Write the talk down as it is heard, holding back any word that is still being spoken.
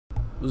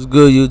What's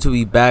good, YouTube?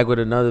 We back with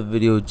another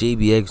video.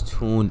 JBX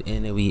tuned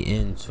in and we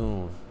in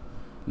tune.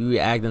 We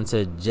reacting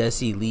to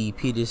Jesse Lee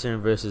Peterson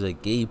versus a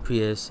gay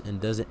priest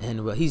and doesn't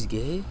end well. He's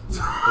gay?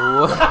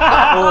 What?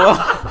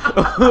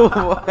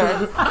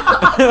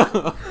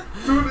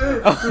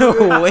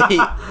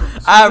 Wait,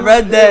 I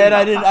read that and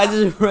I didn't. I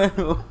just read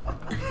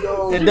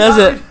it.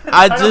 Doesn't.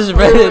 I just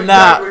read it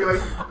now.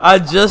 I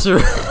just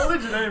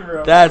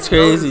read. That's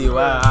crazy.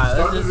 Wow.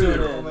 Let's just do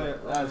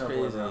it. That's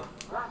crazy.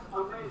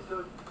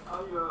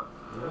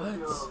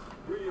 What?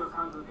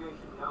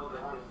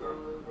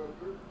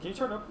 Can you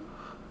turn up?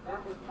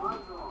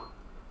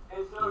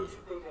 And so you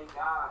think that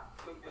God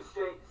make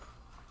mistakes?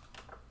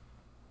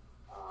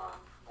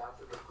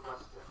 That's a good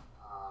question.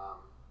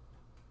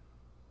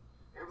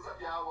 Hey, what's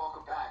up, y'all?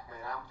 Welcome back,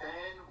 man. I'm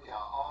Ben. We are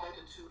all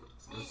headed to.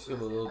 Let's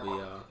skip a little bit,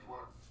 y'all.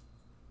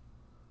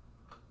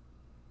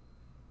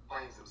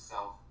 Blames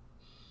himself.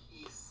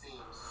 He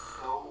seems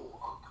so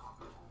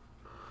uncomfortable.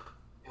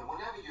 And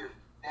whenever you're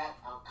that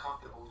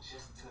uncomfortable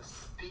just to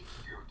speak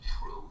your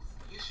truth,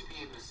 you should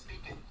be able to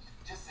speak it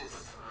just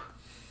as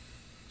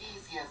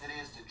easy as it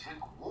is to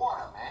drink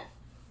water, man.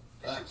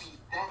 It should be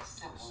that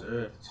simple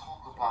to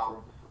talk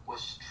about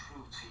what's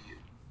true to you.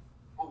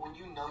 But when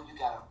you know you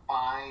gotta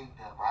find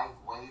the right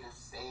way to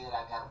say it,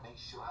 I gotta make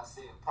sure I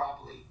say it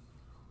properly,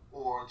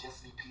 or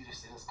Jesse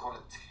Peterson is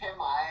gonna tear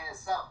my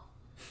ass up.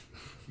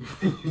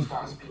 Then you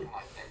start speaking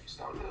like that. You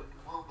start looking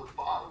on the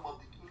bottom of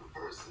the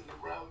universe and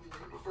around the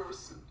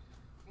universe. And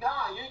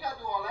nah, you ain't gotta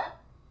do all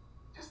that.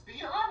 Just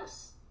be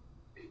honest.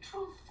 Be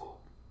truthful.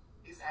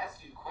 He's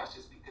asking you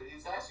questions because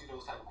he's asking you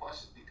those type of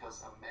questions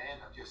because a man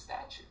of your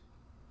stature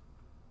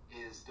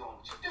is doing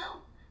what you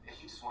do, and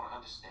he just want to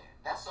understand.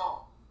 That's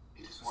all.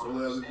 He just want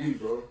to understand.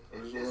 Bro.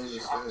 And this is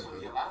your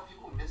opportunity. A lot of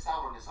people miss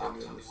out on this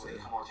opportunity when they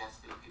come on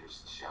Jesse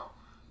Peterson's show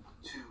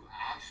to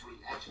actually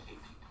educate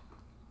people.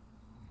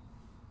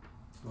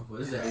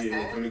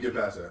 Yeah, let me get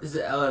past that. This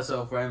is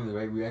LSR family,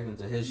 right? Reacting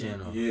to his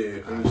channel.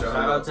 Yeah, shout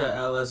out to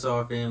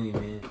LSR family,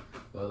 man.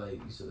 But like,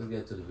 so let's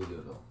get to the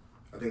video though.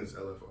 I think it's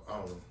LF4. I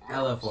don't know.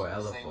 LF4,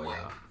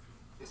 y'all.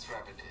 This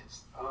rapper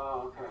is.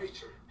 Oh, okay.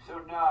 Preacher. So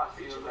now I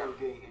feel a little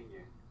gay in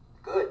you.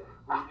 Good.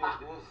 We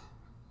did this.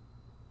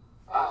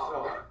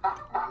 Oh,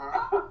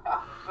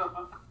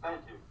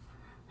 Thank you.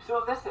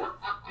 So listen,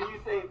 do you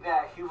think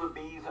that human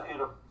beings are in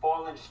a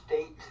fallen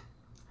state?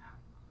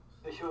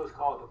 The show is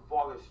called The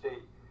Fallen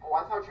State. Oh,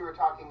 I thought you were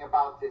talking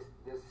about the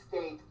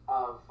state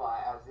of,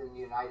 as in the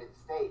United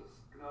States.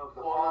 No,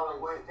 the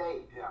fallen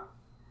state. Yeah.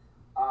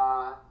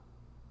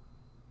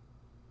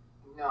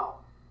 No.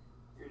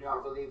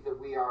 I believe that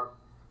we are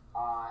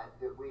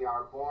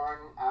born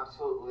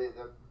absolutely.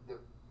 The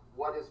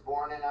what is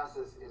born in us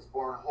is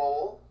born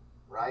whole,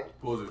 right?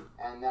 Pause it.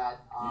 And that.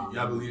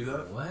 Y'all believe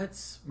that?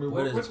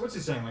 What? What's he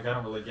saying? Like, I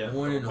don't really get it.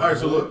 Alright,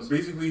 so look,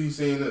 basically he's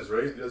saying this,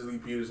 right? Jesse Lee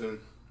Peterson,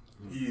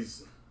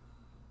 he's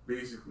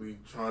basically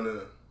trying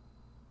to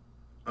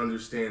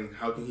understand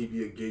how can he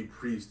be a gay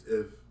priest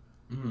if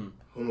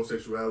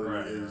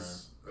homosexuality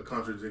is a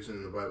contradiction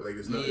in the Bible. Like,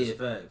 it's not. Yeah,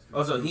 facts.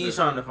 Also, he's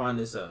trying to find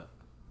this out.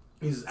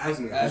 He's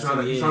asking.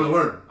 He's trying to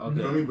learn. Okay.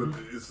 You know what I mean? But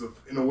it's in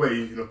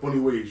a funny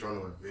way. He's trying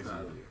to learn.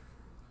 Basically.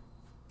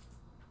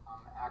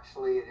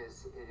 Actually, it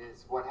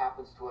is what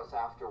happens to us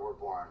after we're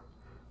born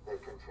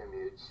that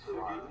contributes to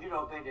So our. you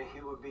don't think that he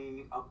would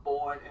be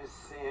born in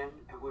sin,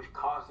 and which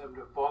caused him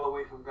to fall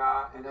away from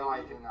God? And No,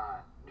 I do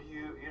not. Do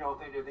you don't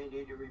think that they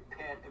need to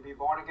repent and be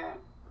born again?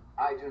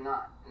 I do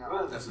not. No.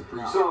 Really? That's a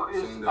priest So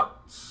saying that.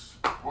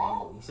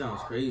 whoa. He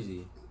sounds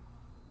crazy.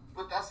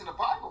 But that's in the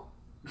Bible.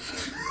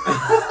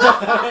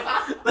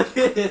 Look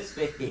at his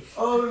face.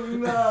 Oh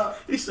no!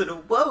 He said,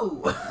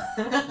 "Whoa."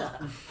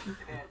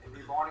 repent and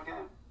be born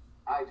again?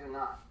 I do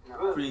not. No.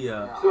 Really? Pretty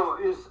No. So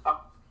is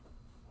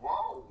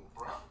Whoa,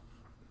 bro.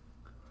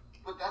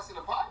 But that's in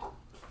the Bible.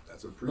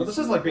 That's a priest. Well, this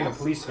is like being a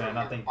policeman.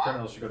 I think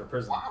criminals should go to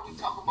prison. Why are we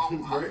talking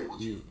about what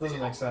you Doesn't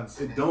make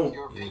sense. It don't.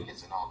 Your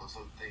opinions and all those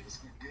other things.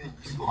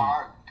 You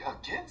are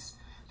against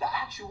the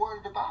actual word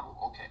of the Bible.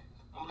 Okay.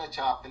 I'm gonna let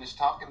y'all finish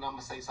talking. I'm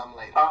gonna say something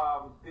later.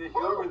 is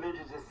your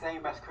religion the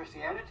same as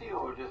Christianity,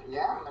 or just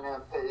Yeah, I'm in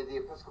the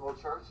Episcopal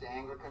Church, the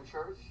Anglican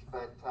Church,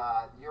 but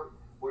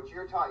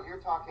you're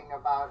talking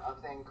about a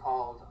thing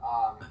called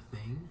A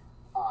thing?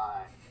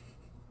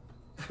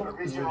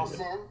 original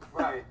sin.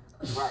 right?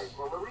 Right.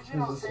 Well,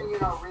 original sin,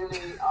 really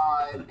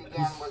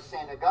began with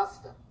Saint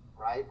Augustine,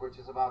 right, which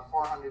is about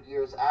 400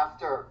 years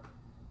after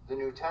the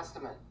New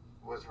Testament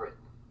was written.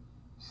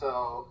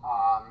 So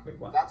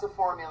that's a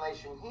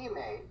formulation he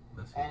made,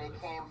 and it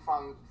came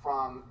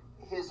from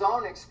his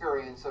own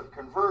experience of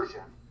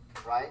conversion,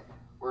 right,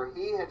 where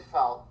he had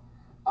felt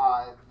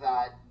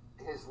that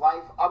his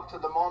life up to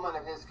the moment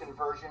of his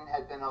conversion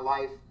had been a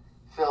life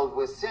filled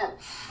with sin.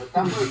 But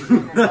that was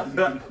Saint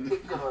Augustine's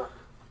particular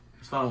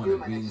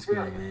human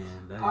experience.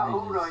 Man. How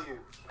old are you?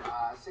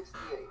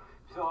 68.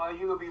 So are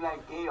you gonna be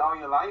like gay all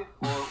your life,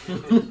 or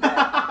is it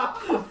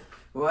bad?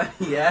 Why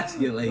he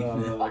asking like No,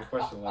 that? like a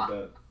question like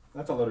that.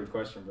 That's a loaded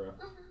question, bro.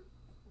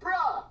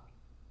 Bruh,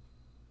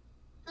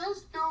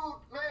 this dude,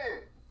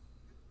 man,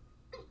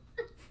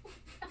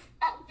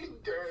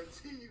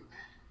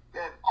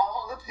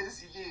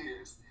 his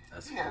years,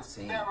 That's he has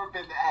insane. never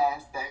been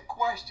asked that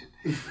question.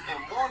 And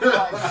more than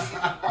likely,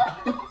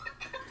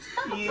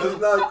 That's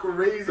not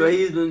crazy. So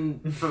he's been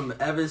from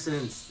ever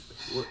since.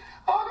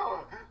 hold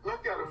on.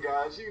 Look at him,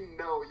 guys. You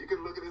know, you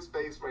can look at his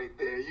face right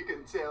there. You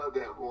can tell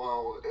that,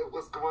 whoa,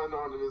 what's going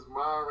on in his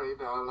mind right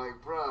now.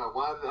 Like, bruh,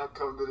 why did I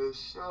come to this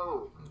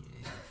show?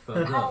 I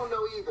don't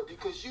know either,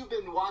 because you've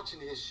been watching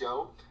his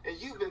show, and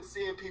you've been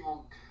seeing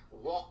people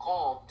walk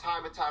off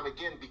time and time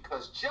again,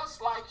 because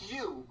just like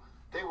you,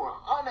 they were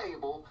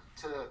unable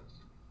to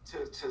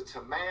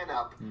man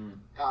up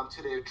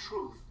to their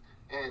truth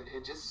and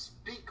just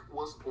speak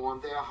what's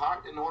on their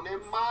heart and on their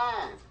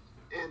mind,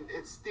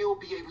 and still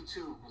be able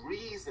to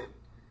reason.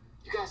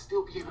 You guys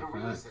still be able to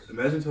reason.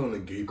 Imagine telling a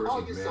gay person Oh,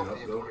 to you're man so up,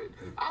 though. hypocrite.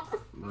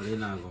 Well, they're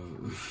not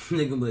going.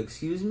 They're gonna be like,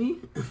 excuse me.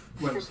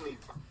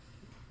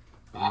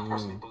 I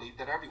personally believe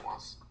that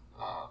everyone's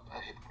a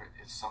hypocrite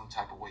in some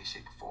type of way,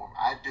 shape, or form.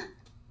 I do.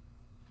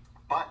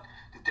 But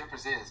the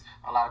difference is,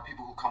 a lot of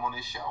people who come on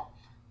this show,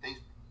 they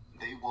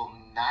will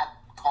not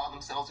call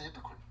themselves a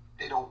hypocrite.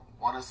 They don't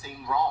want to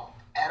seem wrong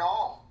at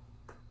all.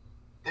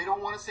 They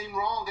don't want to seem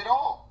wrong at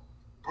all.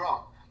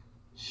 Bro,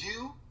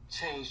 you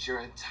changed your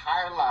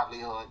entire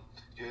livelihood,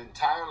 your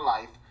entire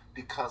life,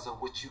 because of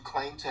what you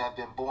claim to have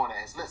been born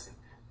as. Listen,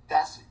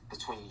 that's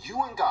between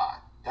you and God.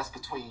 That's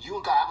between you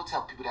and God. I will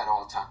tell people that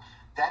all the time.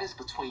 That is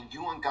between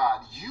you and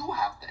God. You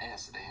have to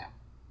answer to Him.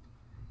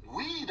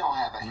 We don't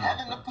have a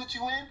heaven to put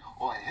you in,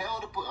 or a hell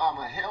to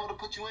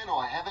put you in,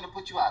 or a heaven to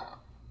put you out of.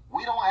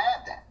 We don't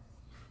have that.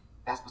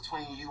 That's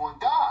between you and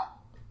God.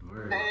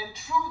 And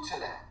true to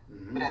that.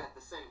 Mm-hmm. But at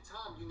the same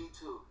time, you need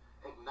to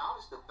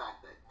acknowledge the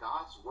fact that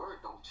God's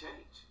word don't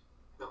change.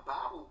 The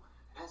Bible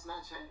has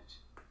not changed.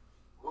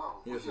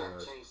 Well, we have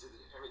changed it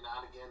every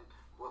now and again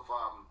with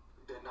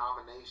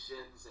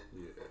denominations and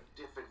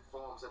different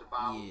forms of the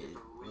Bible,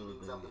 different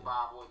readings of the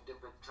Bible, and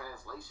different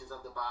translations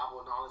of the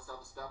Bible, and all this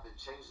other stuff. It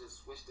changed it,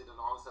 switched it, and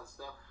all this other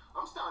stuff.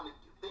 I'm starting to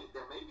think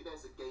that maybe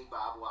there's a gay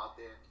Bible out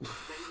there.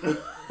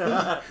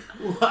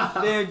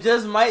 There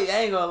just might.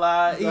 I ain't gonna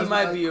lie. He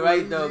might be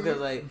right though, cause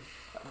like,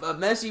 but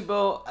Messi,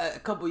 bro, a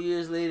couple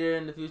years later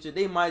in the future,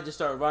 they might just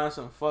start writing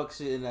some fuck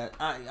shit. And that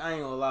I ain't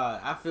gonna lie.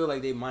 I feel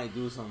like they might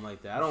do something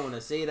like that. I don't want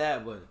to say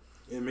that, but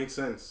it makes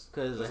sense.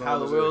 Cause like how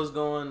the world's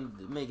going,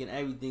 making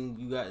everything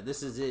you got.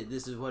 This is it.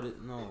 This is what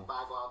it. No.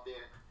 Bible out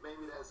there.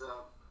 Maybe there's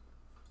a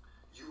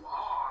you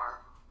are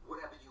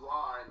whatever you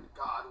are, and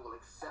God will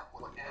accept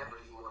whatever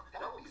you are.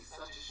 That would be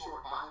such a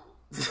short Bible.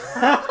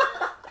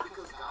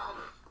 Because God,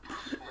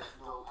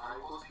 no, I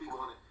ain't gonna speak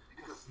on it.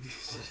 Because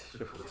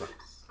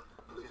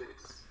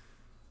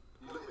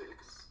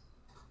Leviticus.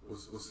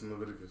 What's in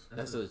Leviticus?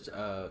 That's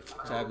a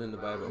chapter in the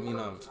Bible. I mean,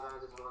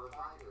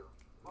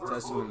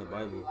 Testament in the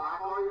Bible.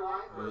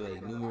 Or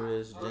like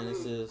numerous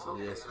Genesis.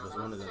 Yes, was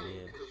one of them.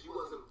 Yeah. Because you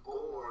wasn't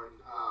born.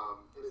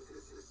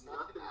 It's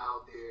nothing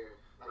out there.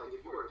 Like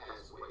if you were to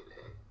pass away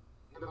today.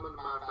 Matter of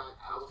fact,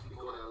 I was speaking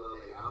on that a little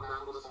later. I'm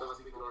not gonna start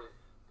speaking on it.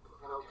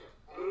 Okay.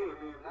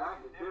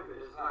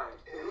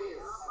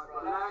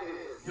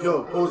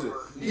 Yo, pause it.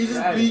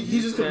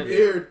 He just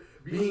compared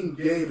being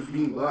gay to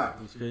being black.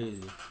 It's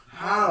crazy.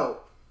 How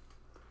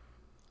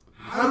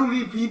do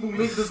these people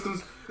make this?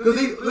 Because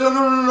they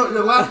no,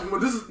 you're laughing. But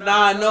this is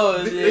I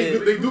know. They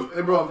do.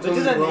 Hey, bro, I'm telling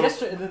you, bro.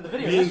 The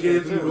video being gay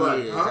is too. being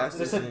black. Yeah, Huh? that's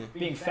They the said thing.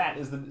 being fat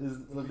is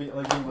like being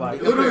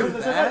black. Literally,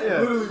 Yeah.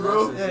 literally,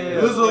 bro.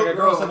 Yeah. Lizzo, Like a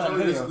girl bro, said I'm in that telling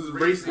you, video.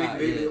 this race,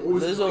 they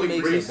always Lizzo link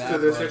makes race it to their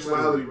bad for us,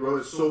 sexuality, bro.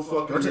 It's so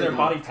fucking Or to their weird.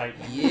 body type.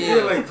 Yeah,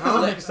 like,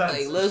 huh? Makes sense.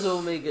 Like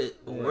Lizzo make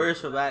it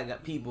worse for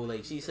black people.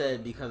 Like she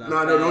said, because I'm No,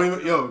 fat. don't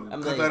even. Yo,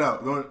 I'm cut like, that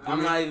out. Don't,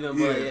 I'm not even.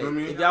 Yeah, But feel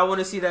me? if y'all want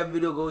to see that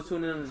video, go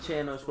tune in on the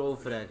channel, scroll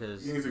for that,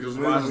 cause Because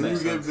watch when that you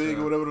get stuff, big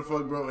so. or whatever the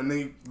fuck, bro, and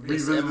they It's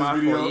revisit my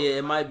this video, fault. Yeah,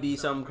 it might be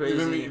something you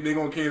feel me? crazy. They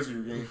gonna cancel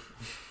you, gang.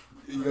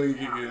 You gonna get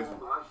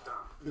canceled.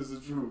 It's the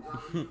truth.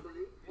 Yeah,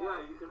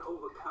 you can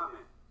overcome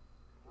it.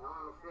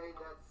 I'm afraid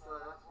that's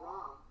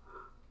wrong.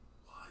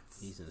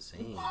 He's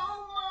insane. Oh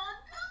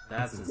my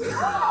That's insane.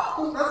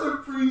 That's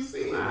a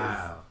pre-scene.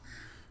 Wow.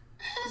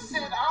 He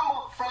said, I'm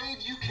afraid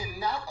you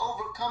cannot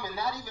overcome it,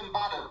 not even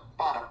by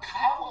the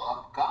power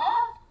of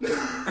God?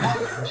 Are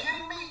you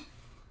kidding me?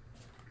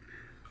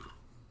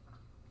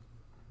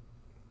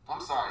 I'm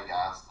sorry,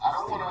 guys. I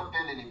don't want to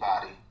offend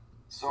anybody,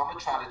 so I'm going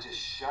to try to just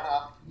shut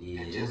up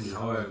Yeah, and it'd just be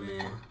hard,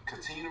 man.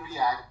 continue to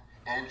react.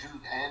 Andrew,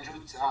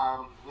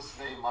 what's his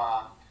name?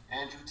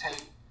 Andrew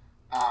Tate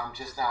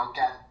just now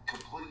got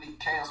completely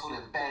canceled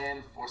and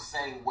banned for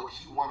saying what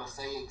he want to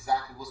say,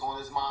 exactly what's on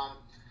his mind.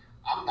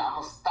 I'm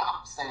going to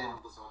stop saying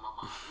what's on my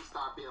mind. We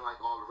start being like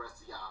all the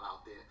rest of y'all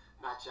out there.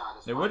 Not y'all.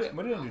 That's Yeah, what did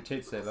Andrew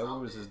Tate say? Like, what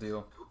was his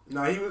deal?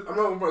 Nah, he was. I'm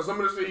not gonna. Some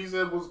of the shit he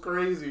said was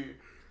crazy.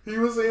 He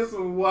was saying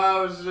some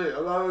wild shit.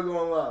 I'm not even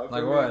gonna lie.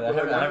 Like what? I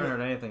haven't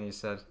heard anything he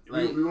said.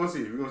 We gonna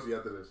see. We gonna see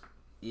after this.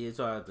 Yeah, it's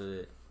all after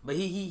that. But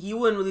he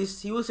wouldn't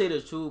release. He would say the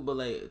truth, but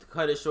like to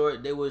cut it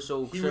short, they would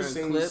show. He was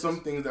saying clips.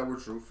 some things that were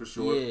true for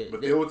sure. Yeah,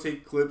 but they would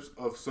take clips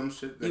of some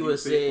shit that he would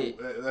say.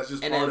 That's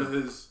just part of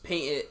his.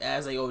 Paint it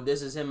as like, oh,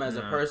 this is him as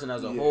a person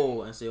as a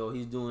whole, and say, oh,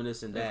 he's doing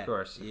this and that. Of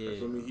course. Yeah.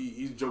 So, I mean,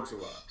 he jokes a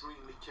lot.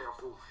 Extremely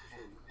careful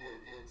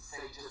and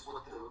say just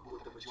what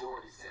the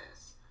majority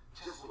says.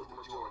 Just what the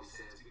majority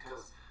says,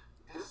 because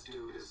this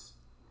dude is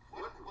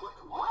what?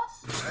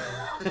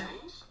 That'll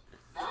change.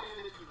 Not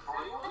even if you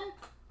pray on it.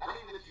 Not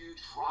even if you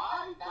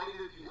try. Not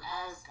even if you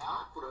ask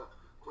God for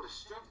the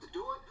strength to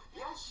do it.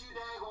 Yes, you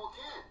daggone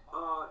can.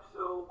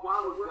 So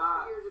while We're we're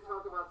not not here to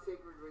talk about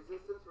sacred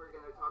resistance. We're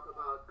going to talk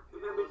about Who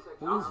is this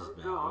homosexuality.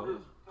 man, No, I'm bro?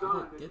 just I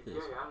telling didn't get you.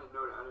 this. Yeah, I didn't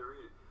know that. I didn't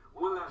read it.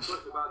 One last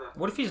question about that.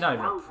 What if he's not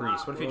even a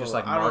priest? What if he just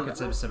like I don't- markets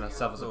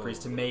himself as a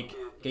priest to make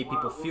gay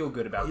people feel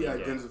good about He being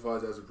gay?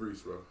 identifies as a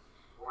priest, bro.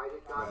 Why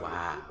did God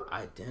Wow,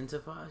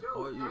 identify?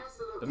 Or you,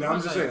 The No,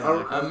 I'm just saying. I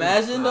don't,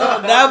 imagine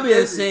though, that'd be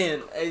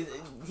insane.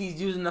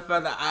 He's using the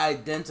fact that I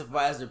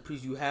identify as a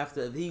priest. You have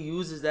to. If he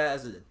uses that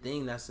as a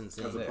thing, that's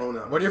insane. As a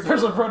pronoun. What are your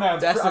personal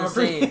pronouns? That's I'm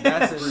insane. A priest.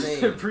 That's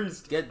insane.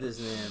 Priest. Get this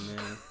man.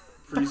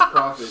 Priest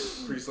prophet.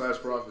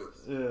 Priest/prophet.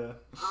 Yeah.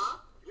 Huh?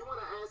 You want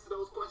to answer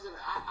those questions?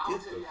 I'll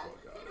Get tell the you that.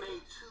 fuck out He of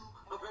made two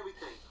of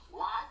everything.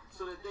 Why?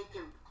 So that they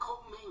can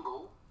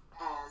commingle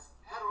as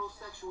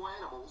heterosexual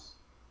animals.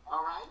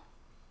 All right?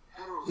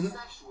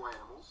 Heterosexual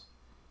animals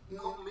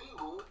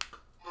commingle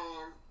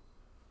and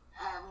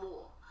have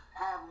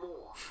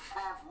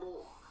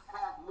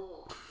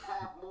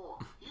more.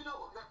 You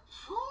know that?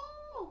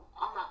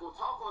 I'm not gonna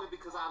talk on it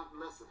because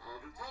listen,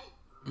 Andrew Tate.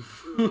 to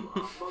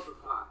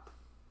multiply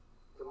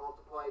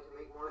to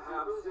make more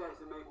Have zebras? sex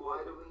to make Why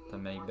more do we need To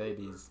make more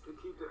babies. to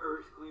keep the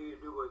earth clean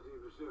and do what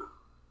zebras do.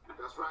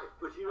 That's right.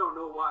 But you don't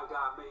know why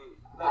God made.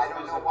 I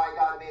don't know why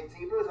God made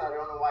zebras. I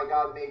don't know why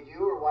God made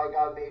you or why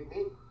God made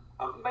me.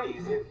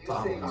 Amazing. If you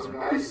say you amazing.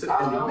 guys,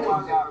 I know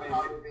why God made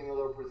probably you. being a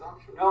little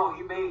presumptuous. No,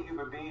 He made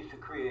human beings to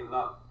create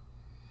love.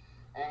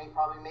 And he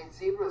probably made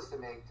zebras to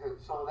make,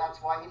 so that's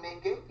why he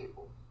made gay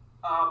people.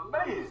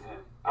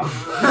 Amazing. I was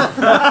really- so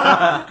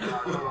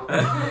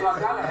I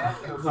gotta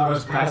ask you It's the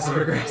most about passive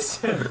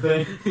aggressive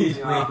thing. He's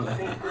Passive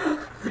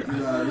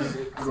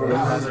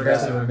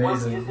aggressive, What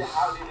amazing. is it?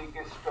 How did it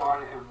get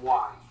started and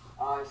why?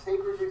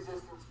 Sacred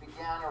resistance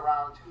began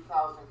around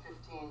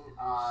 2015,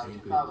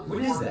 2014.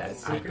 What is that?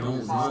 I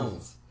don't know.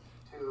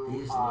 To,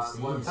 Business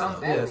what is- then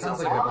Yeah, it sounds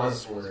the like a Obama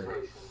buzzword.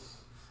 administration,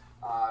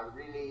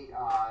 really,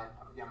 I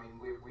mean,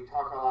 we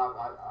talk a lot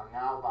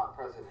now about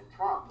President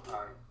Trump,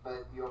 Right.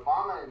 but the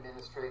Obama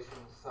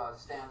administration's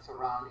stance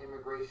around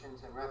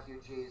immigrations and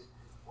refugees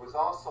was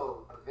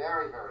also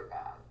very, very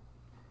bad.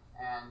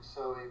 And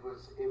so it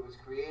was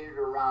created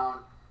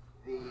around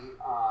the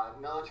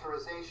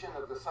militarization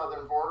of the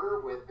southern border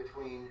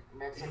between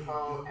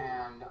Mexico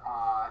and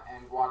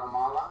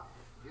Guatemala,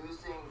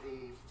 using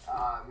the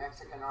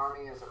Mexican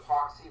army as a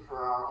proxy for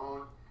our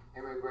own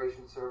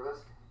immigration service.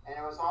 And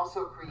it was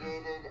also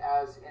created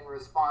as in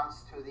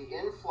response to the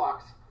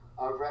influx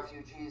of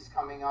refugees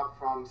coming up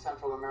from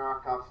Central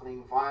America,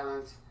 fleeing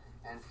violence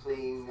and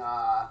fleeing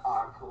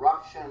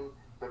corruption,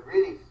 but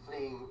really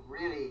fleeing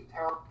really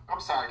terrible. I'm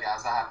sorry,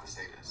 guys. I have to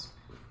say this.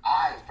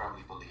 I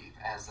firmly believe,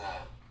 as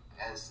a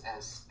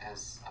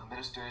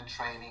minister in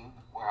training,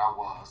 where I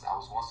was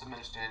once a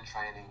minister in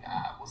training.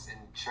 I was in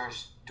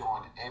church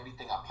doing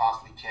everything I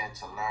possibly can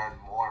to learn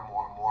more and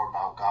more and more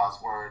about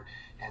God's word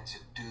and to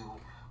do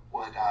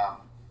what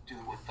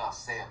thus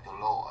saith the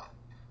Lord.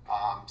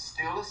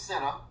 Still a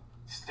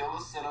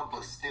sinner,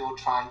 but still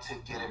trying to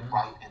get it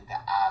right in the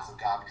eyes of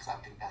God, because I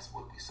think that's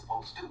what we're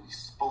supposed to do. We're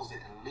supposed to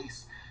at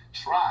least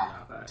try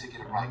to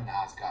get it right in the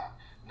eyes of God.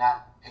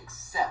 Not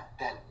accept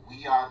that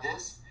we are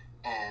this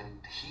and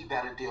he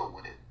better deal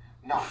with it.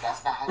 No,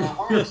 that's not how that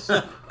works.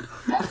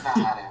 That's not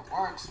how that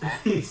works, man.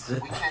 We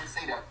can't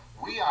say that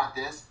we are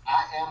this,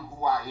 I am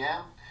who I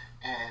am,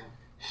 and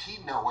he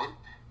know it,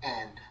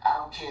 and I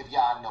don't care if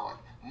y'all know it.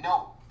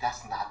 No,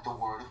 that's not the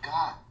word of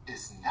God.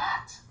 It's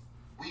not.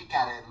 We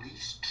gotta at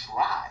least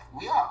try.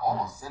 We are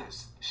all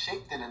sinners,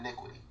 shaped in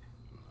iniquity.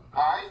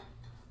 Alright?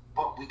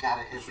 But we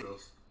gotta at least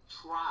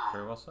try.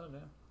 Very well said, yeah.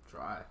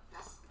 Try.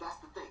 That's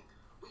the thing.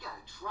 We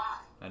gotta try.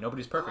 And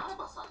nobody's A perfect. lot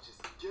of us are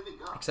just giving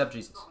up. Except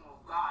Jesus.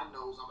 God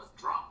knows I'm a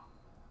drunk.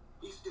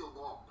 He's still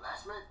gonna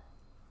bless me.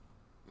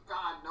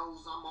 God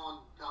knows I'm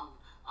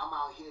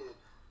out here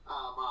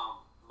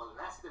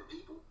molesting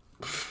people.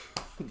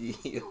 He's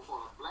still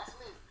gonna bless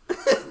me.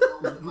 You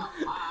know, my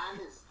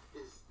mind is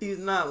He's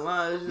not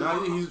lying. It's just, Nah,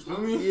 he's feel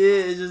me?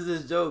 yeah, it's just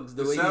his jokes.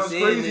 The It way he's sounds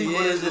saying crazy, it, but yeah,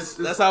 it's it's just- just,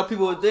 that's how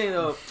people would think.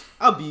 Oh,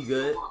 I'll be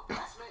good. gonna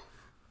bless me.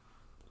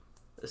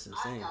 That's I ain't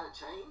insane. gotta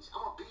change.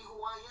 I'm gonna be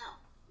who I am.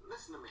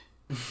 Listen to me.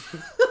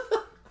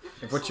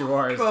 If what you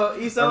are is Bro,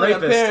 he a sound like a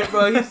rapist. parent,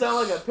 bro. He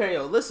sound like a parent.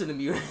 Yo, listen to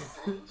me. Change.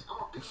 I'm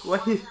gonna be who Why I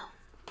you- am.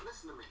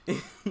 Listen to me.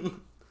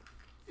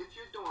 If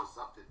you're doing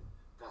something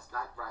that's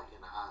not right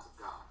in the eyes of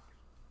God,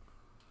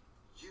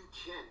 you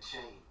can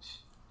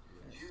change.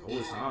 You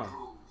always can hard.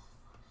 improve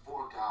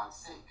for God's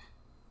sake.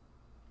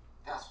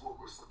 That's what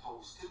we're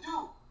supposed to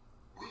do.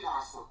 We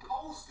are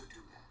supposed to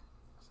do that.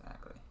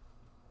 Exactly.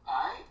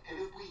 Alright? And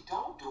if we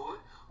don't do it,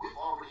 we've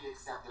already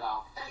accepted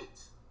our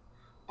fate.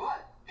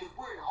 But if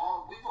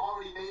we've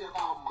already made up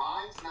our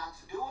minds not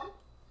to do it,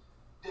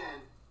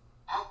 then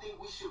I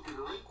think we should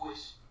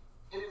relinquish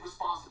any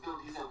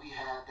responsibilities that we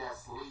have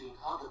that's leading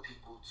other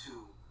people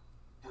to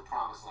the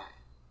promised land.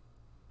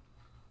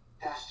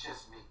 That's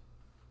just me.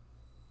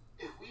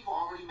 If we've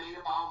already made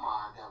up our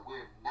mind that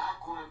we're not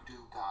going to do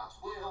God's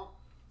will,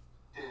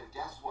 then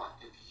guess what?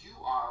 If you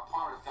are a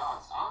part of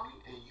God's army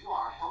and you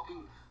are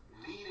helping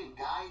lead and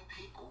guide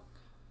people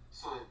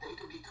so that they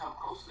can become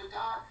closer to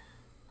God,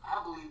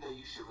 I believe that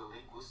you should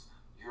relinquish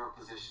your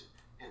position,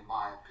 in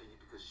my opinion,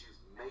 because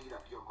you've made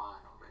up your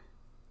mind already.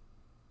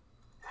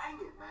 Dang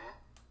it, man.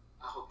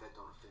 I hope that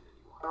don't offend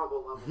anyone.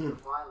 Terrible levels of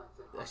violence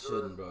in That Honduras,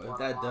 shouldn't, bro. If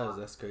that does,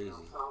 that's crazy.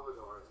 El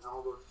Salvador, and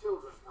all those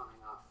children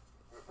coming up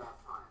at that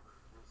time.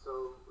 And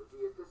so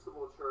the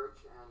Episcopal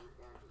Church and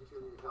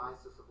particularly the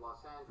Diocese of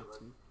Los Angeles,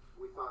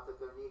 we thought that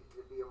there needed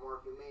to be a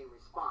more humane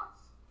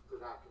response to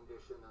that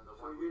condition than the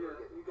one we were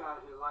given. You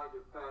guys didn't like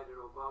the fact that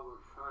Obama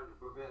was trying to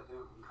prevent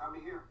them from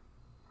coming here?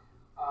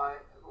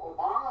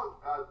 Obama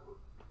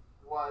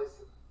was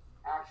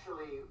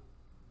actually...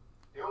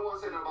 You don't want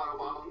to say nothing about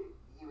Obama?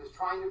 He was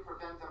trying to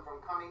prevent them from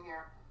coming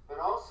here, but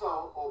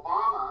also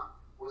Obama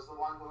was the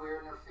one who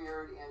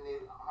interfered in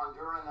the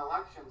Honduran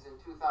elections in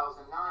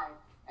 2009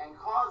 and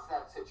caused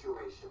that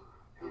situation.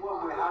 In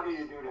what way? How do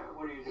you do that?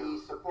 What do you do?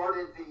 He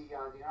supported the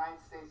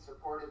United States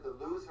supported the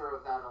loser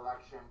of that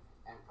election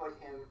and put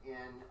him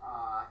in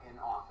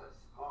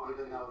office,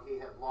 even though he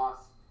had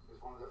lost. It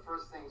was one of the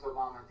first things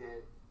Obama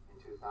did in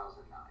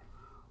 2009.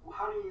 Well,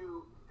 how do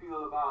you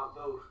feel about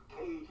those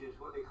cages,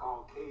 what they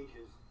call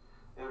cages,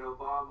 that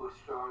Obama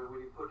started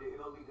when he put the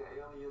illegal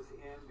aliens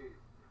in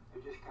and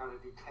just kind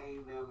of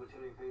detain them until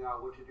they figure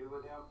out what to do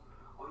with them?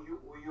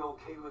 Were you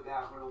okay with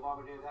that when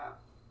Obama did that?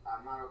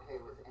 I'm not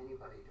okay with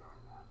anybody doing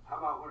that. How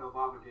about when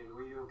Obama did it?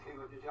 Were you okay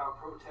with it? Did y'all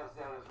protest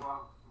that as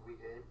well? We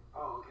did.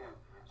 Oh, okay.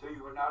 So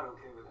you were not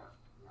okay with that?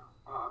 No.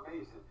 Oh,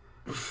 amazing.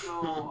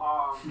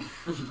 So,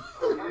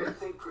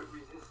 sacred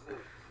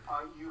resistance.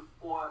 You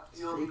fought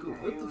illegal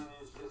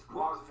aliens just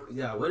causing them.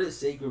 Yeah, what is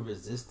sacred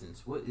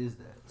resistance? What is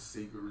that?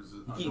 Sacred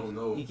resistance. I don't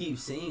know. You keep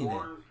saying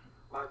borders,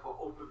 like for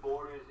open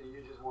borders, and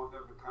you just want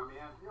them to come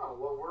in? No,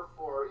 what we're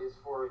for is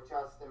for a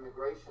just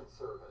immigration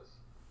service.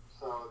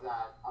 So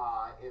that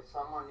if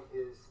someone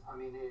is,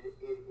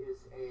 it is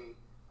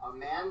a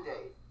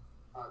mandate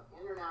of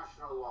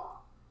international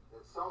law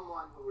that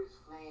someone who is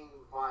fleeing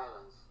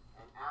violence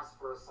and asks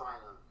for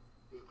asylum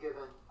be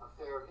given a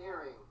fair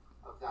hearing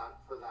of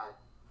that for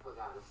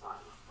that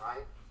asylum,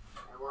 right?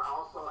 And we're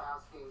also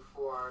asking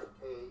for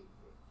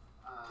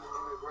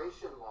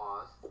immigration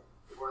laws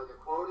where the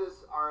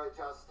quotas are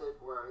adjusted,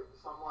 where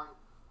someone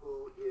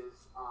who is,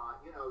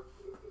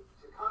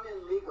 to come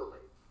in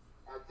legally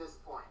at this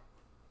point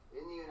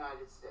in the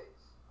United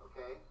States,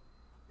 okay?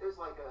 There's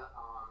like a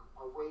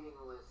waiting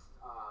list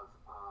of,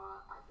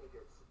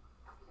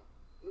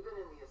 even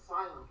in the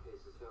asylum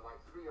cases, they're like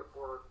 3 or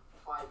 4,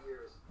 5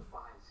 years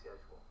behind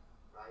schedule,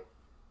 right?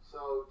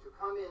 So to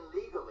come in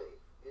legally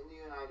in the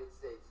United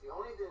States, the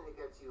only thing that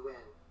gets you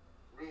in,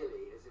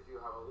 really, is if you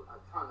have a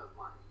ton of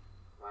money,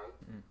 right?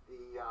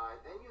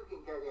 Then you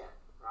can get in,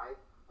 right?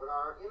 But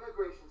our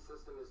immigration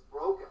system is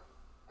broken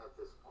at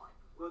this point.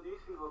 Well,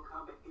 these people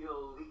come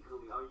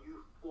illegally. Are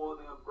you for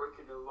them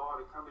breaking the law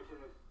to come into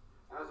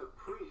as a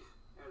priest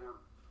and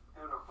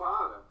a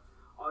father?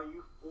 Are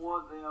you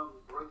for them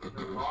breaking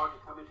the law to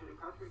come into the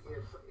country?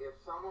 If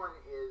someone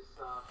is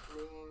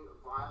fleeing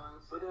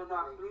violence, but they're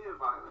not fleeing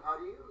violence. How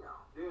do you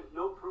know? There's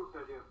no proof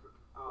that they're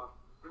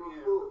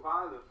fleeing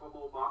violence from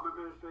Obama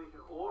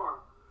administration or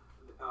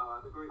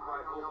the Great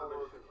White Hope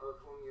administration. Of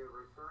whom you're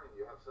referring?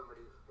 You have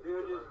somebody.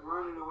 They're just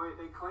running away.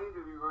 They claim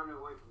to be running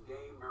away from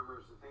gang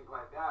members and things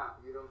like that.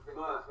 You don't think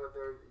that's what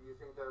they're? You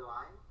think they're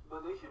lying?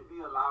 But they shouldn't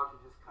be allowed to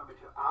just come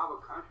into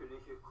our country.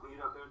 They should clean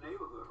up their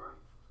neighborhood, right?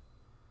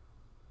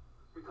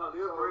 Because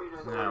they're afraid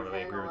that. I don't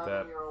really agree with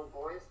that.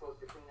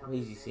 What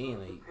is he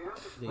saying?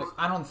 Like,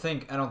 I don't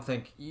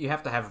think you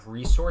have to have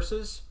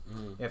resources.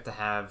 You have to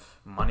have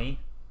money,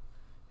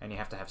 and you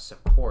have to have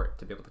support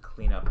to be able to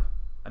clean up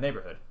a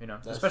neighborhood.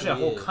 Especially a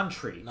whole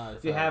country.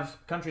 If you have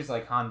countries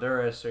like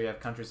Honduras, or you have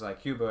countries like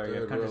Cuba, or you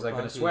have countries like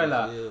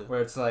Venezuela,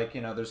 where it's like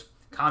there's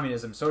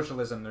communism,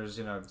 socialism, there's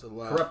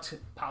corrupt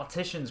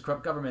politicians,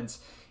 corrupt governments.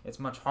 It's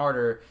much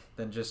harder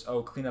than just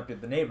clean up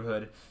the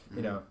neighborhood.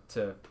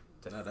 To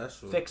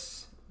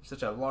fix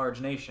such a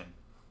large nation.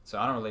 So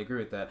I don't really agree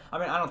with that. I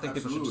mean, I don't think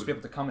people should just be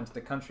able to come into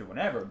the country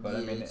whenever, but I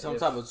mean,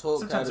 sometimes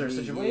there are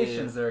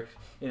situations, there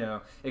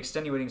are,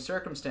 extenuating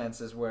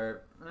circumstances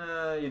where,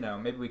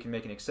 maybe we can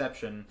make an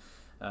exception,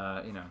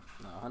 No,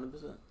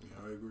 100%. Yeah,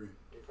 I agree.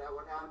 Is that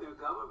what happened to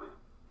government?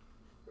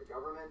 The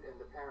government and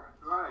the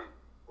parents. Right.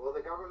 Well,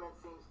 the government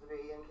seems to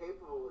be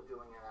incapable of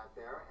doing it out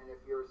there, and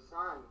if your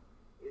son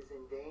is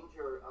in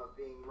danger of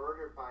being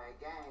murdered by a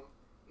gang,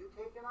 you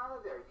take him out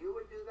of there. You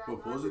would do that.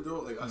 But pause it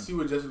though. Like I see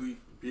where Jesse Lee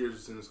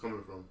Peterson is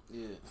coming from.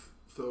 Yeah.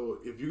 So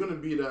if you're gonna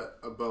be that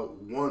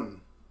about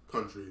one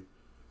country,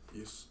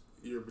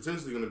 you're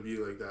potentially going to be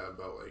like that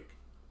about like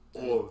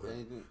all of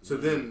them. So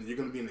then you're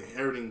going to be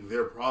inheriting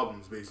their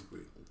problems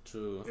basically.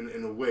 True.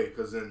 In a way,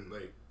 because then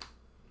like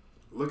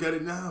look at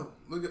it now.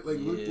 Look at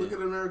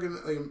American.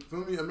 Like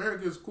feel me,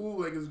 America is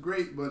cool. Like it's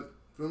great, but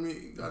feel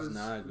me, got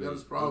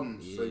his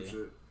problems. Type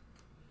shit.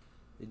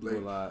 They do a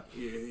lot.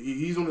 Yeah,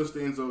 he's on the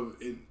stance of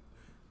it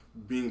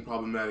being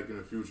problematic in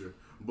the future.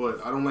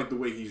 But I don't like the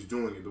way he's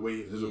doing it. The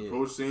way his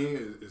approach saying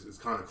it is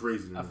kind of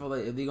crazy to me. I feel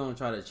like if they're going to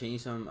try to change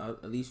something,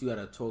 at least you got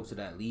to talk to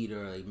that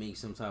leader, like make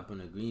some type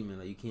of agreement.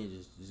 Like you can't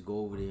just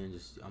go over there and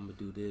just, I'm going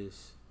to do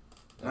this.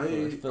 I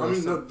mean,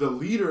 the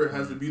leader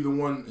has to be the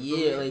one.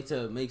 Yeah, like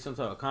to make some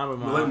type of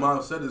compromise. But like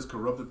Miles said, it's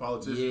corrupted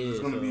politicians.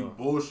 It's going to be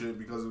bullshit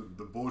because of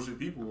the bullshit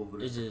people over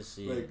there. It's just,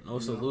 like, no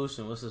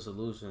solution. What's the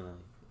solution?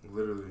 Like,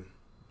 literally.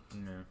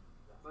 Yeah.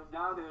 But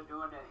now they're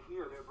doing that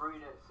here. They're bringing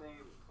that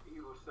same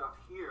evil stuff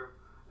here.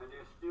 And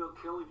they're still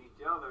killing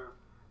each other,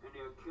 and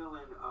they're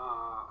killing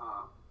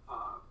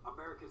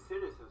American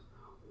citizens.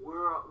 What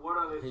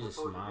are they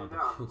supposed to do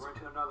now? Run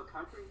to another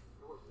country?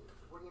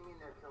 What do you mean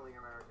they're killing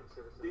American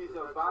citizens? These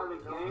are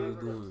violent gangs.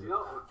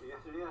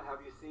 Yes, it is.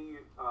 Have you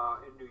seen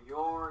in New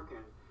York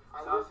and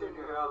South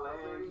Central LA?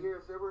 30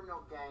 years, there were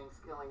no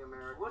gangs killing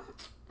Americans.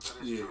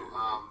 Yeah.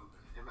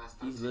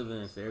 He's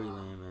living in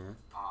fairyland, man.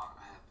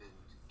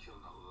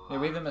 Yeah,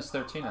 we have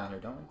MS-13 out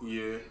here, don't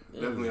we? Yeah,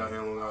 definitely out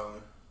here on Long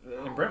Island.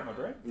 In Brentwood,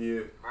 right?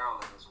 Yeah.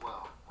 Maryland as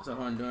well. So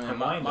Honduran.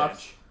 And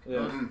Wyandanch.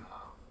 Yeah.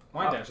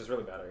 Wyandanch is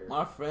really bad out here.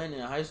 My friend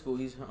in high school,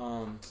 he's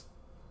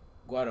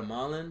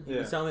Guatemalan. He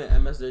was telling me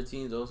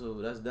MS-13s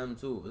also, that's them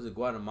too. Is it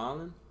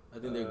Guatemalan? I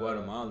think they're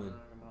Guatemalan.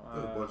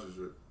 There's a bunch of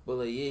shit. But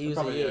like, yeah, he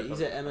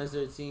said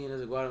MS-13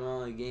 is a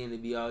Guatemalan gang. They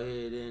be out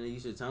here. Then you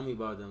should tell me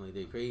about them. Like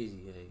they're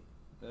crazy.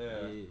 Like,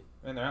 yeah.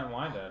 And they're out in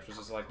Wyandanch, which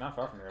is like not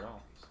far from here at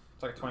all.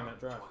 It's like a 20-minute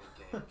drive.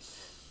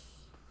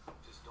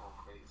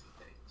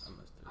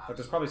 But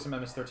there's probably some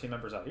MS-13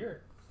 members out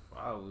here.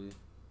 Probably.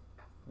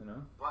 You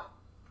know? But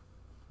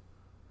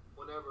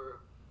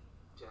whenever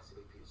Jesse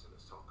Lee Peterson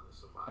is talking to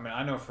somebody, I mean,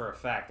 I know for a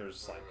fact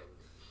there's like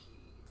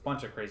a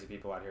bunch of crazy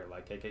people out here,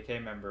 like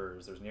KKK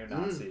members, there's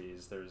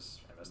neo-Nazis,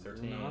 there's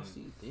MS-13.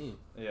 Nazi thing.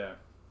 Yeah.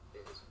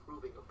 It is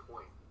proving a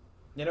point.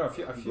 You know, a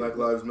few Black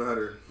Lives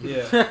Matter.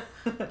 Yeah.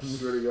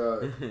 Swear to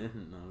God.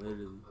 No,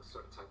 literally. A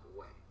certain type of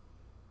way.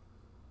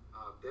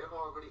 They're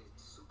already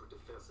super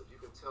defensive. You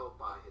can tell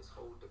by his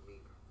whole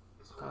demeanor.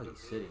 His whole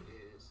demeanor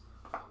is,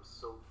 I'm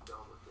so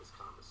done with this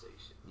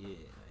conversation.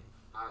 Yeah.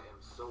 I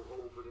am so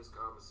over this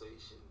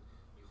conversation.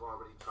 You've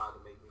already tried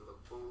to make me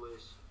look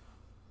foolish.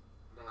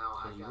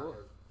 Now I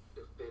gotta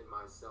defend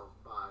myself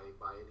by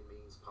any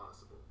means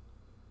possible.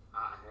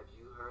 Have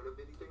you heard of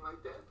anything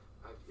like that?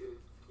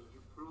 Can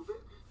you prove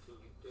it?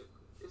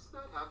 It's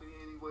not happening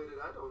any way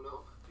that I don't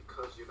know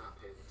because you're not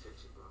paying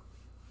attention, bro.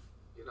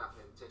 You're not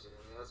paying attention,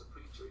 and as a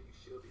preacher, you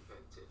should be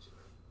paying attention,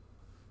 man.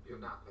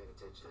 You're not paying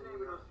attention. The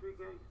name of those three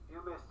gangs,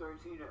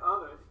 MS-13 and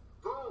others,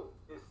 boom,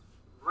 is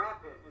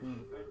rampant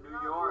in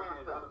New York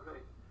and other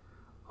places.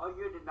 Are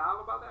you in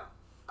denial about that?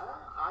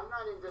 I'm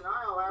not in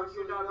denial.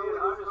 Absolutely, no,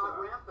 it is not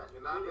rampant.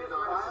 You're not being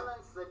honest.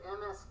 Violence that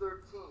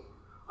MS-13.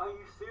 Are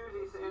you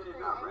seriously saying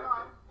it's not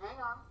rampant? Hang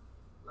on.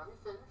 Let me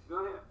finish.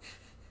 Go ahead.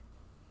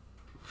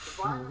 The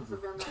violence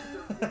of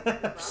MS-13 is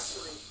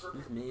actually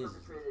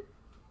perpetrated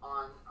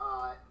on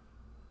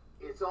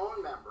its own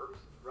members,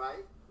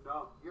 right?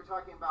 No. You're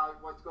talking about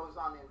what goes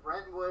on in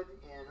Brentwood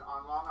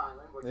on Long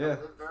Island, which I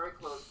live very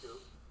close to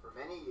for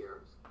many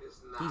years. It's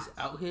not. He's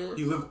out here?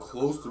 He lived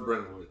close to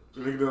Brentwood.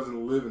 The nigga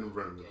doesn't live in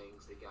Brentwood.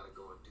 Gangs, they gotta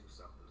go and do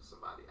something to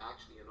somebody.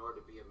 Actually, in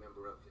order to be a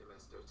member of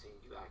MS-13,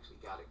 you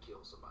actually gotta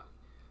kill somebody.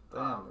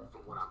 Damn, bro.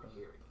 From what I'm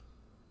hearing.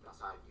 That's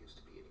how it used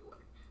to be anyway.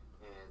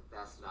 And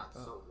that's not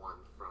someone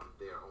from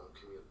their own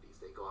communities.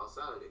 They go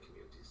outside of their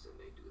communities and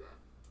they do that.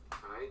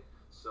 Alright?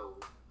 So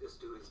this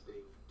dude is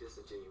being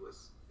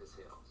disingenuous as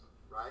hell.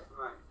 Right?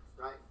 Right.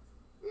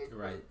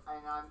 Right.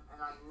 And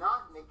I'm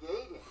not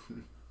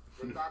negating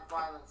that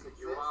violence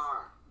exists. You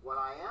are. What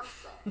I am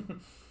saying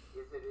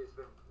is it has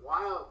been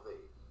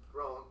wildly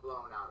blown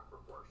out of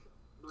proportion.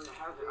 It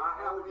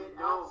absolutely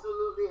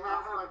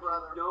has, my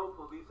brother. No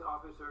police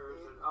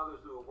officers and others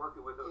who are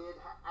working with us. It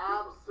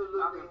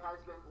absolutely has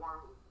been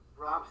blown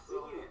I've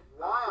seen it.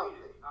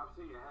 Wildly. I've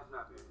seen it. It has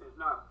not been. It's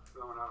not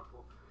blown out of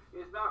proportion.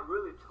 It's not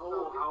really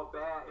told how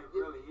bad it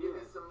really is. Give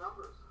me is. some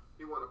numbers.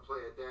 You want to play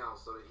it down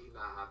so that he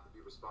not have to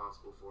be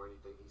responsible for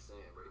anything he's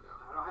saying right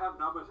now. I don't have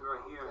numbers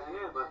right here and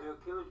there, but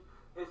they're killing.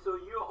 And so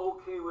you're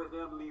okay with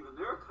them leaving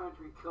their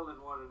country, killing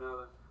one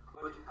another,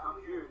 but you come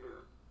here and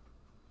do it.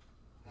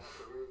 That's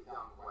a really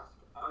dumb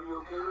question. Are you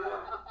okay with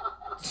that?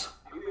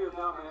 You be a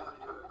dumb answer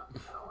to it.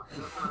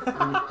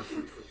 Because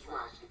you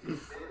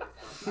actually said at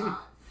that time.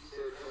 You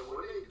said, and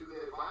when they do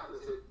their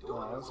violence, they're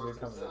doing it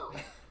amongst themselves.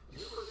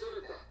 You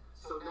presented that.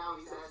 So now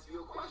he's asking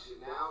you a question.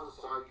 Now,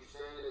 so are you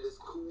saying that it's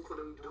cool for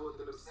them to do it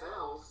to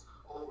themselves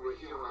over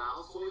here on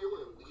our soil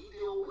and we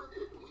deal with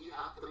it? We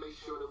have to make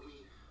sure that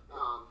we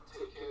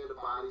take care of the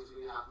bodies.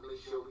 We have to make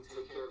sure we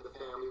take care of the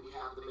family. We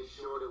have to make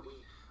sure that we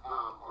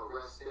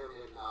arrest them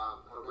and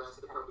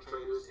arrest the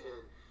perpetrators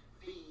and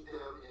feed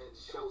them and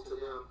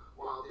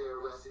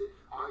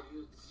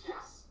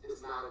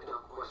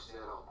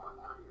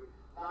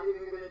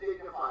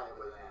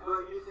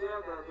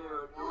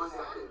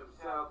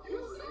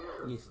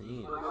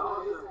mean? Well,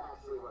 that's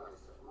actually what I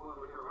said. Well,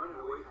 they're running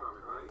away from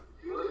it, right?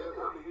 Well, they're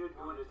coming here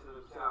doing it to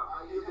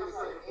themselves. You just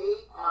said 8,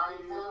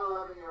 9, 10,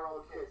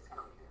 11-year-old kids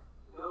coming here.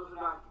 Those are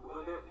not,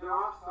 well, there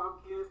are some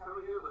kids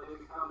coming here, but they're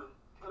becoming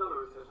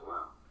killers as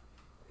well.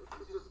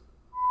 It's just,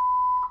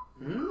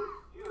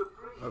 you're a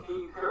freak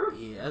and you curse.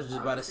 Yeah, I was just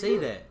about to say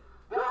that.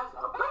 That's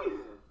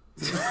amazing.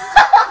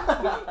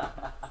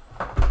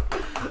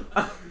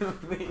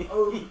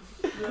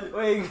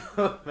 Wait,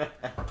 go back.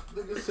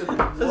 Nigga said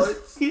what?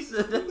 He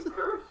said that's You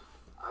curse.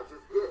 I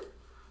just did.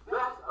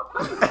 That's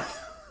amazing.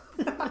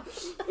 You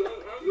gay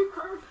and you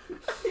curse.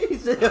 he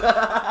said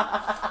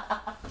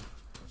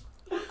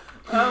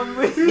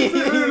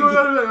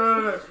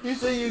he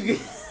said you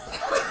get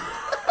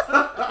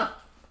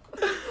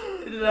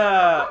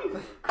nah. You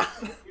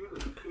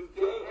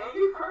gay and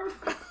you curse.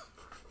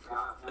 I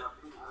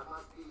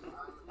must be,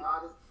 I'm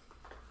not as...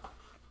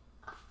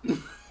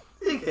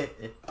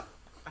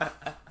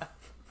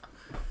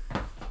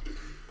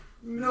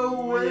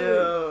 No way.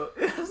 Yo,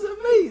 that's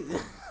amazing.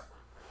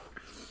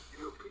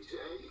 You a preacher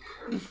and you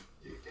curse.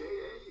 You gay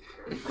and you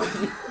curse.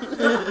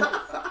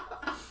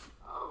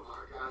 Oh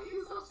my God,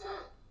 he's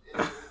upset.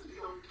 And you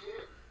don't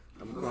care.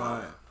 I'm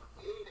crying.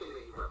 Anything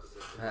that he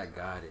represents. I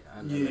got it. I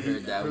never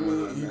heard that one.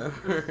 I never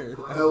heard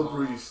that. Hell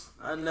priest.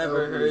 I never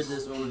heard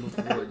this one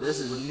before. This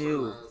is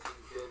new. He's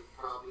been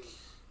probably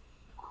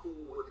cool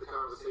with the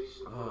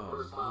conversation for the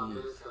first 5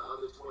 minutes. The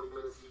other 20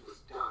 minutes he was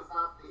done.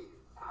 Not these.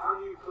 How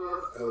do you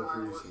feel? Hell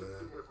priest, man.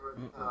 Two different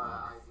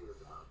ideas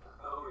about that.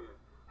 Oh yeah.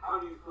 How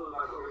do you feel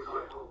about the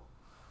recycle?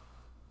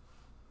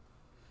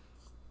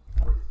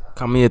 What is that?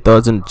 Comment your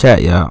thoughts in the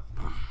chat, y'all.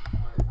 I'm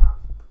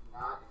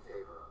not in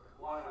favor of it.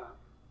 Why not?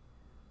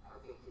 I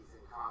think he's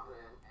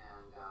incompetent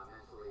and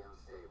mentally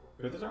unstable.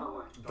 Who is this? No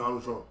way.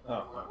 Donald Trump. Oh,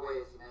 What way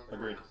is he mentally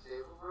Agreed.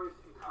 unstable? Where is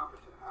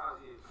incompetent? How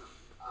is he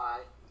incompetent?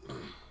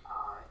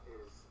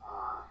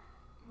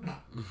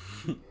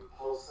 Is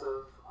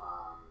impulsive,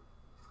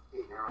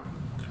 ignorant.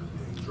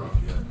 Ain't dropped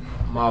yet.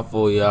 My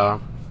fault,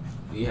 y'all.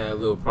 We had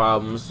little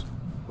problems,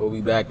 but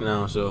we back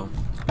now, so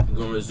we're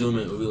gonna resume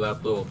it where we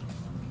left off.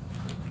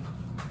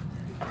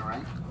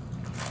 Ignorant.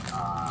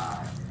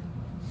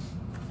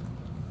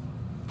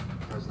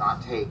 Does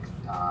not take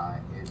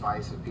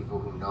advice of people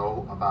who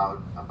know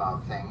about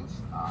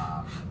things.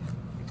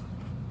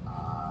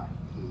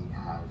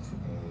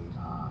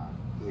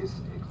 He is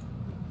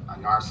a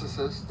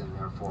narcissist and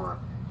therefore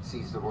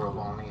sees the world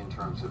only in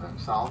terms of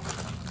himself.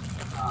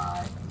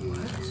 He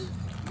is.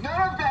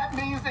 None of that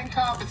means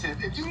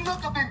incompetent. If you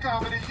look up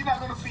incompetent, you're not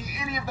going to see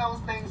any of those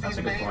things That's he's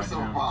a good named point, so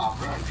yeah. far,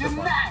 bro.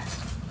 You're not.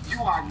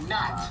 You are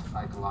not.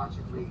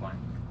 Psychologically Good point.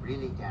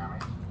 really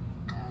damaged.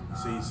 And,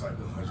 See, he's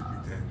psychologically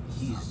damaged.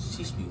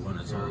 He should be one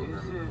of Is those.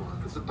 it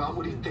It's about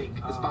what he thinks.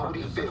 It's about what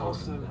he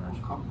feels.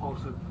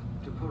 compulsive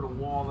to put a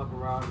wall up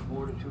around the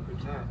border to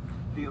protect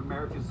the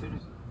American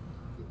citizen?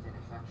 it's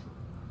ineffectual.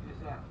 Is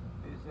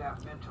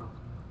that mental?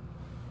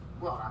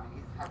 Well, I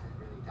mean, he hasn't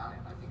really done it.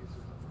 I think it's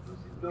just a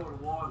publicity. No,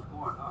 the wall is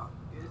going up.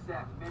 Is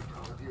that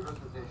mental? Have you heard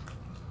the vision?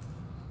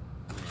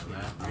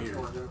 I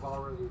know they've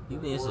already. You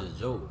think it's a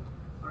joke?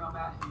 But I'm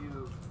asking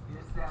you,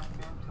 is that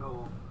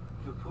mental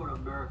to put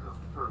America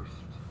first?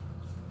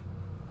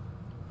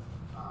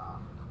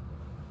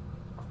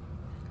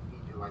 Me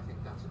do. I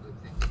think that's a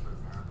good thing to put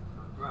America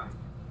first. Right.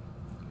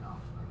 No,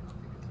 I don't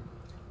think it's a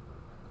good thing to put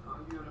America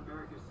Are you an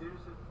American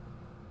citizen?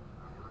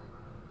 first.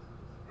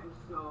 And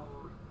so,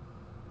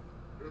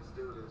 Let's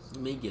do this.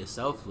 You make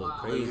yourself look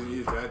Yeah, crazy.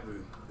 exactly.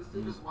 This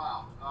dude is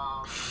wild.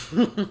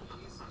 He's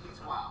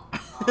wild.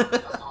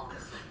 That's all I'm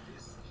saying.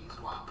 He's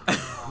wild.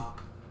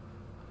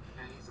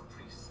 And he's a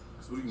priest.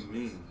 So what do you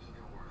mean?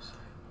 Even worse.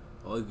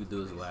 All you can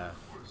do is laugh.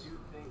 you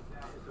think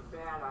that it's a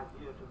bad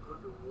idea to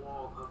put the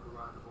wall up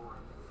around the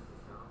border?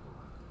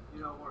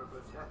 You don't want to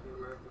protect the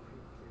American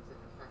people. It's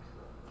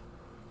ineffectual.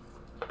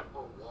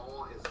 A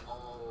wall is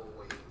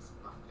always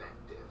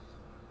effective.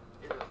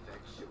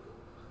 Ineffectual.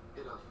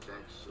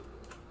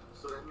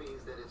 So that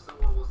means that if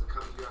someone was to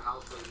come to your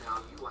house right now,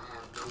 you will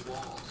have no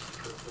walls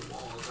because the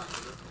walls are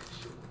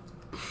ineffectual.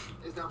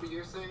 Is that what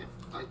you're saying?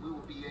 Like we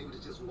will be able to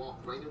just walk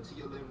right into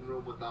your living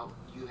room without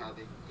you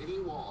having any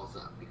walls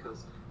up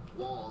because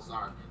walls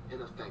are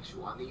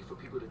ineffectual. I need for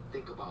people to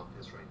think about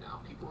this right now.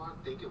 People aren't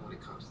thinking when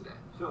it comes to that.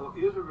 So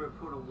Israel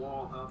put a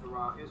wall up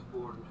around its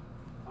borders.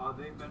 Are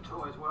they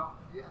mental as well?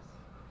 Yes.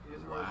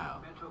 Israel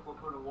Wow. mental for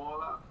putting a wall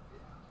up?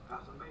 Yeah.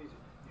 That's amazing.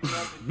 You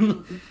love the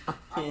Jews.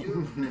 I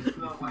do. You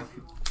love white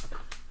people.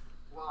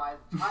 Well, I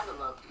try to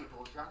love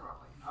people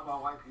generally. How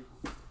about white people?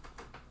 I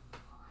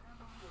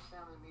don't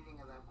understand the meaning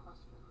of that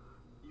question.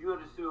 You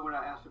understood when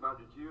I asked about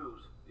the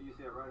Jews. You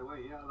said right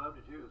away, yeah, I love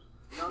the Jews.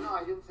 No,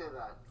 I didn't say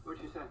that.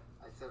 What'd you say?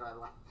 I said I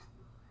like.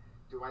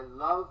 Do I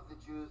love the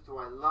Jews? Do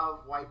I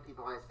love white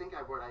people? I think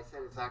what I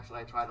said is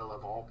actually I try to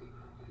love all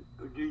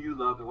people. Do you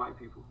love the white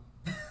people?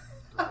 Do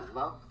I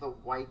love the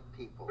white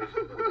people?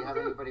 Do you have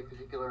anybody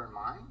particular in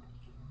mind?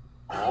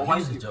 All white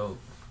He's a people. joke.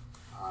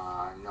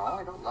 No,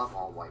 I don't love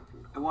all white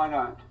people. And why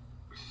not?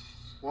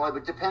 Well, it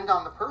would depend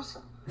on the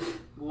person.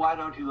 Why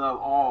don't you love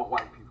all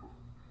white people?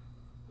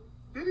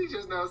 Did he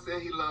just now say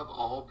he loved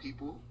all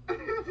people?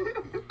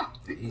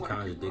 He's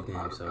contradicting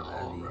himself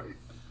heavy. Right.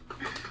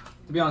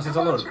 To be honest, it's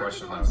a loaded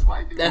question.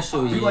 That's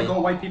true. Do you Yeah. like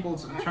all white people?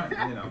 It's trying,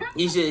 you know.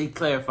 You should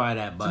clarify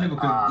that, but Some people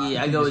could.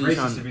 yeah, I go with you.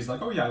 Racist if he's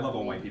like, oh yeah, I love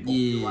all white people.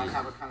 Yeah. Do I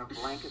have a kind of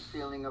blanket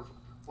feeling of,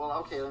 well,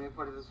 okay, let me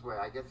put it this way.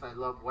 I guess I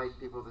love white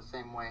people the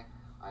same way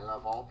I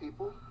love all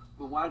people.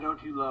 But why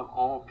don't you love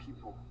all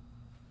people?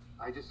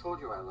 I just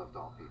told you I loved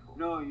all people.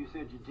 No, you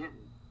said you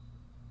didn't.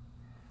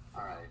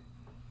 All right.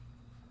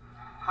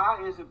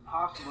 How is it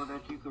possible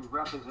that you can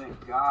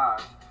represent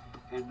God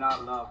and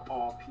not love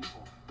all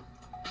people?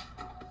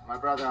 My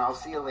brother, I'll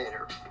see you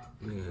later.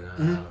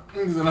 And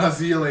I'll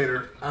see you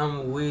later.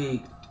 I'm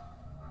weak.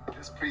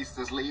 This priest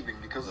is leaving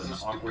because of a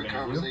stupid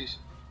conversation.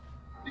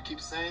 You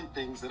keep saying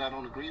things that I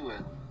don't agree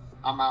with.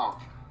 I'm out.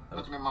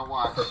 Look at my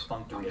watch.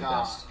 Perfunctory at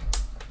best.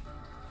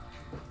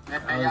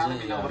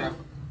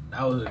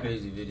 That was a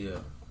crazy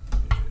video.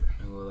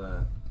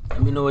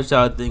 Let me know what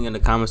y'all think in the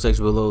comment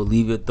section below.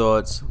 Leave your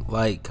thoughts,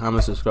 like,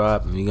 comment,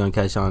 subscribe, and we're gonna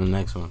catch y'all on the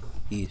next one.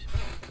 Peace.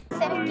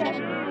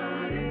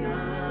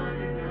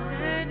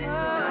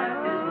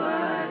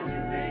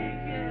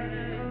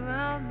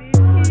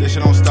 This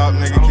shit don't stop,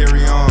 nigga,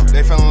 carry on.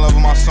 They fell in love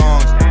with my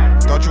songs.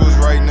 Thought you was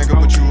right, nigga,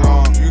 but you